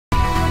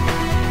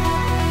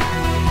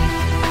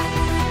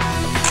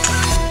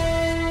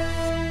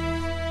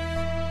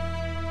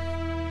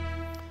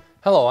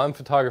Hello, I'm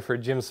photographer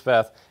Jim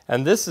Speth,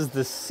 and this is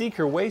the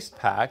Seeker Waist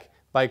Pack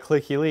by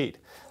Clik Elite.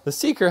 The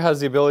Seeker has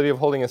the ability of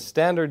holding a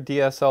standard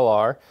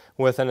DSLR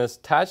with an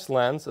attached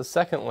lens, a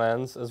second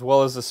lens, as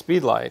well as a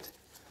speed light.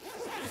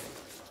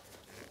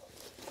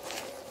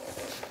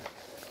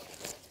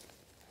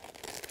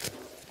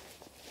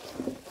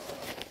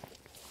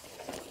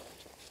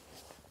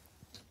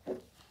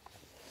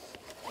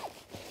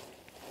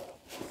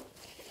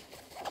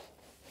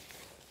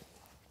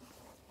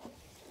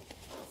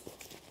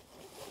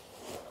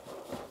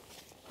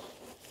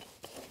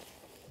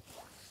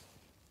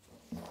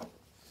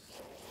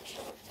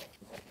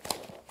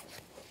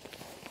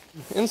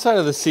 Inside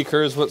of the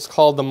Seeker is what's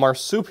called the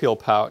Marsupial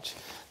pouch.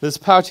 This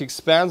pouch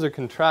expands or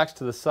contracts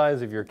to the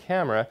size of your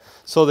camera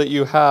so that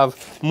you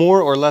have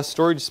more or less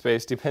storage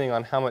space depending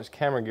on how much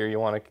camera gear you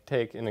want to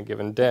take in a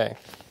given day.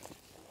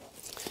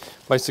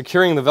 By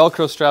securing the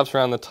Velcro straps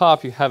around the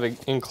top, you have an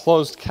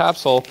enclosed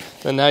capsule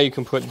that now you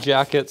can put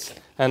jackets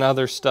and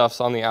other stuffs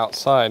on the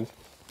outside.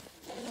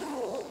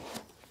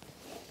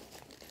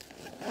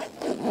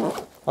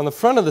 On the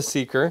front of the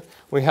Seeker,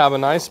 we have a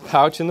nice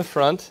pouch in the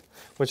front,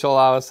 which will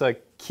allow us a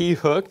key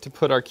hook to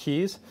put our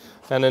keys,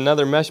 and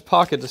another mesh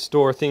pocket to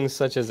store things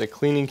such as a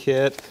cleaning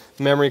kit,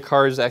 memory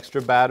cards,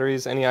 extra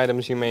batteries, any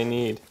items you may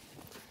need.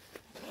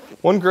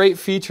 One great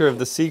feature of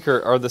the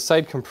Seeker are the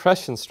side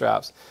compression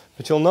straps,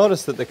 but you'll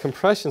notice that the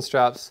compression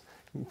straps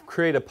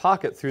create a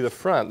pocket through the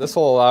front. This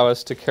will allow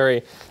us to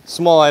carry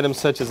small items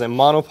such as a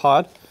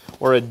monopod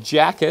or a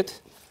jacket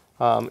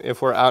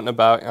if we're out and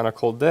about on a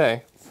cold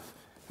day,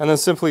 and then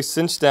simply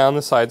cinch down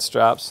the side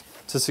straps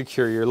to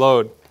secure your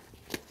load.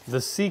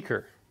 The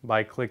Seeker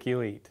by Clik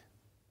Elite.